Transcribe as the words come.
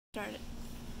Started.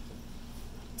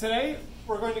 Today,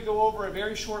 we're going to go over a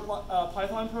very short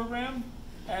Python program,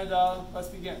 and let's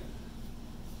begin.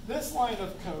 This line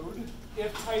of code,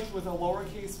 if typed with a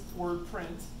lowercase word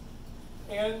print,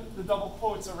 and the double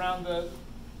quotes around the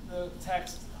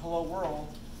text hello world,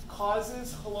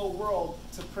 causes hello world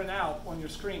to print out on your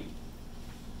screen.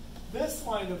 This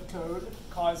line of code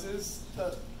causes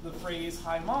the phrase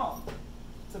hi mom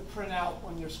to print out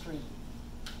on your screen.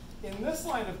 In this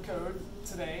line of code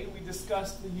today, we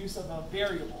discussed the use of a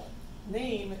variable.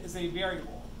 Name is a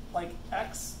variable, like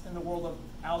x in the world of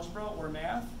algebra or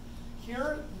math.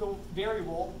 Here, the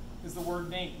variable is the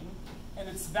word name, and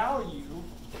its value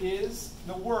is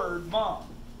the word mom.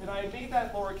 And I made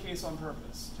that lowercase on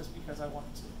purpose, just because I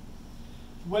wanted to.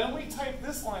 When we type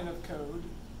this line of code,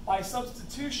 by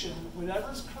substitution,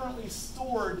 whatever's currently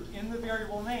stored in the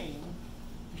variable name,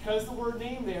 because the word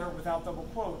name there without double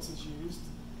quotes is used,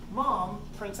 mom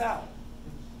prints out.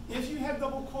 If you had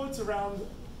double quotes around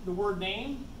the word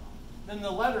name, then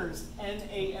the letters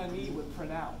N-A-M-E would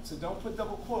print out. So don't put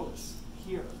double quotes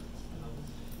here.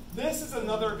 This is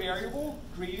another variable,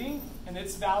 greeting, and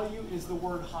its value is the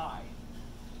word hi.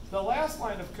 The last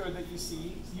line of code that you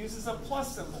see uses a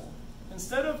plus symbol.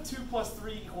 Instead of 2 plus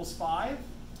 3 equals 5,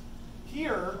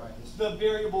 here the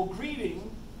variable greeting,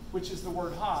 which is the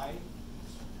word hi,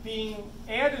 being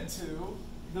added to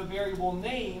the variable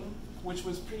name, which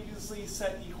was previously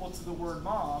set equal to the word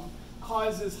mom,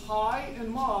 causes hi and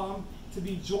mom to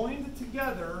be joined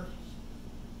together,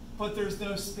 but there's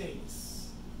no space.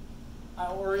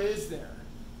 Or is there?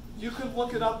 You could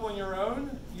look it up on your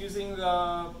own using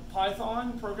the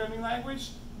Python programming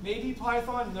language. Maybe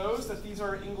Python knows that these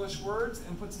are English words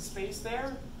and puts a space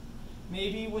there.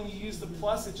 Maybe when you use the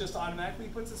plus, it just automatically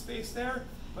puts a space there.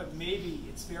 But maybe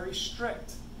it's very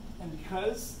strict. And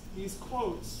because these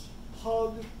quotes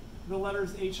hug the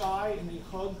letters HI and they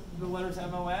hug the letters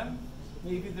MOM,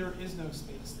 maybe there is no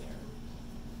space there.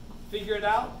 Figure it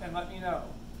out and let me know.